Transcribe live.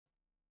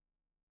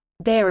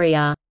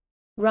Beria,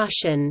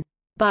 Russian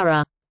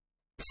burra,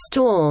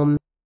 storm,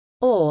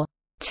 or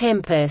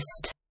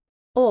tempest,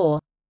 or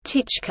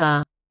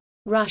Ptichka,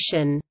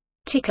 Russian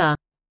Tika,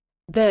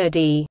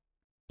 birdie,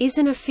 is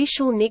an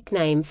official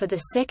nickname for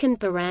the second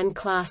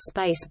Buran-class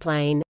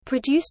spaceplane,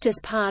 produced as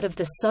part of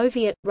the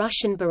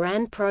Soviet-Russian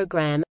Buran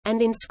program,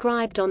 and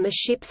inscribed on the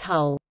ship's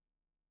hull.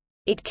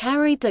 It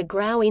carried the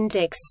Grau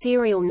Index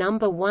serial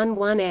number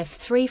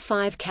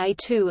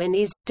 11F35K2 and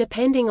is,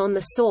 depending on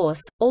the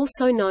source,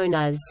 also known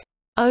as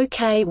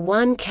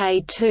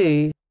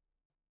OK1K2,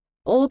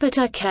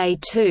 Orbiter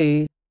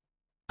K2,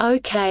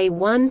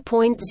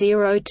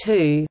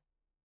 OK1.02,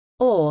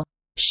 or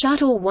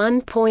Shuttle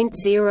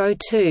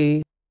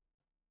 1.02.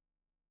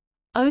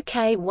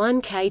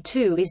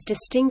 OK1K2 is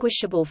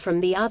distinguishable from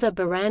the other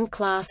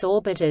Buran-class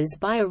orbiters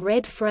by a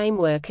red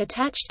framework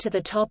attached to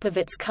the top of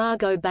its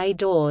cargo bay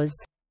doors.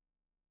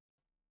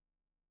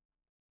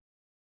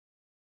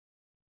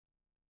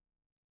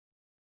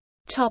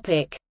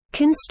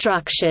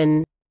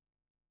 Construction.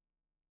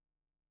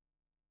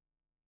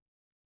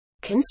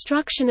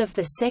 Construction of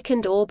the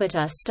second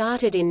orbiter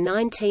started in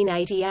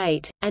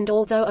 1988, and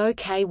although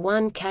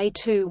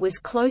OK1K2 was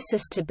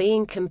closest to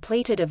being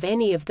completed of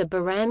any of the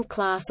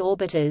Buran-class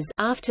orbiters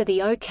after the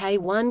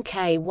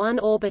OK1K1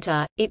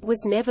 orbiter, it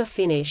was never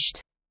finished.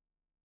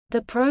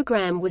 The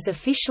program was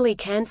officially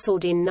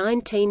cancelled in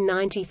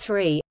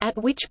 1993, at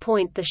which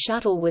point the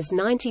shuttle was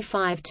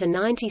 95 to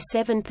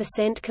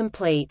 97%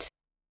 complete.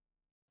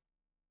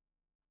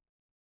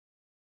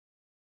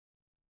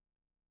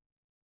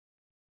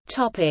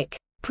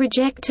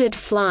 Projected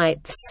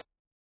flights.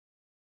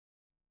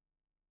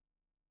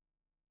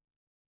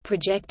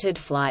 Projected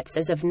flights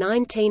as of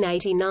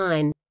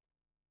 1989.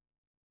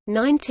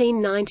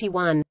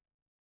 1991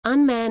 –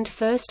 unmanned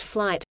first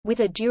flight, with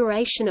a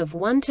duration of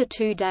 1 to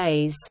 2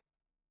 days.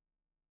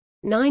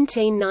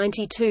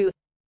 1992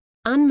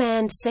 –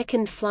 unmanned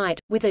second flight,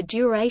 with a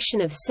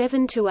duration of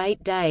 7 to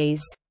 8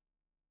 days.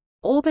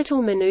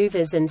 Orbital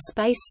maneuvers and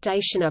space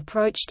station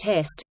approach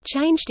test,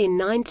 changed in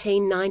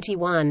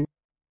 1991.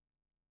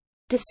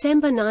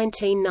 December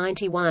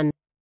 1991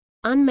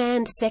 –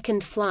 unmanned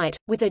second flight,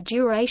 with a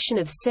duration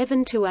of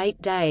 7 to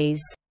 8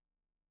 days.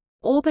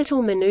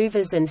 Orbital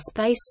maneuvers and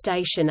space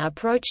station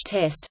approach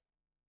test.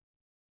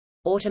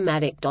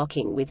 Automatic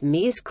docking with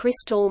Mir's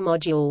crystal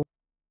module.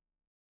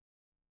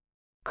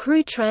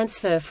 Crew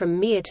transfer from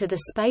Mir to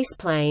the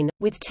spaceplane,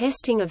 with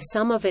testing of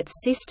some of its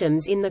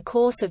systems in the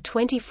course of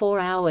 24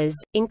 hours,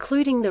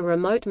 including the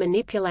remote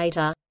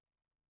manipulator.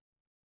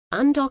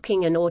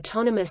 Undocking and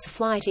autonomous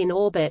flight in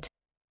orbit.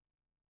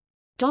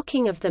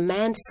 Docking of the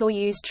manned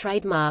Soyuz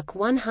trademark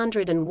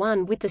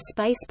 101 with the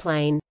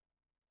spaceplane.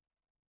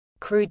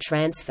 Crew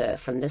transfer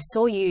from the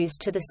Soyuz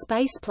to the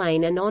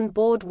spaceplane and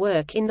on-board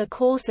work in the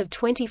course of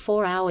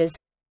 24 hours.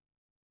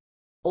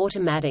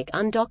 Automatic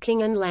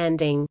undocking and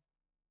landing.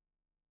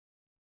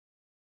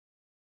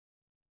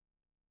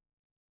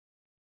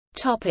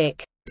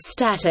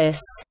 Status.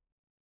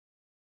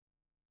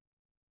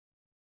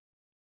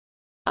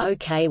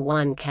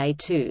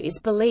 OK1K2 is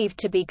believed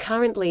to be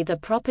currently the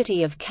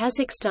property of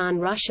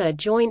Kazakhstan-Russia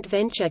joint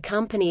venture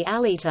company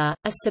Alita,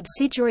 a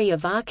subsidiary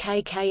of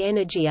RKK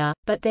Energia,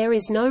 but there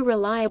is no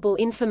reliable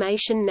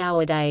information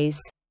nowadays.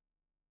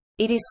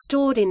 It is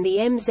stored in the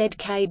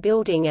MZK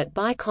building at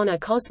Baikonur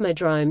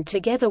Cosmodrome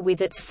together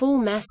with its full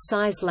mass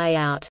size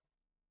layout.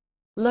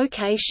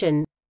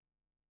 Location: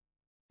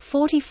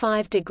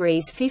 45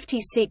 degrees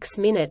 56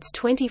 minutes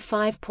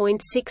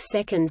 25.6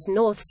 seconds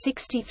north,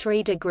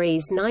 63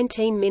 degrees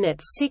 19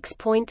 minutes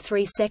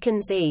 6.3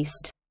 seconds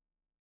east.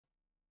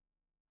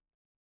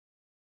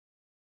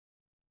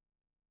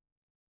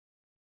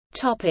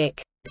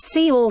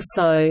 See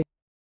also: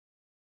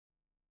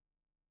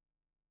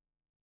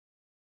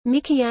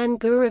 Mikhail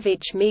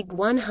Gurevich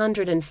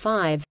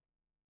MiG-105,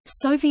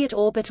 Soviet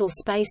orbital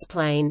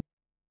spaceplane,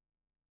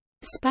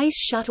 Space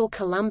Shuttle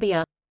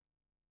Columbia,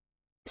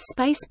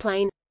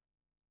 Spaceplane,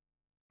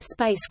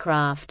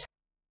 Spacecraft.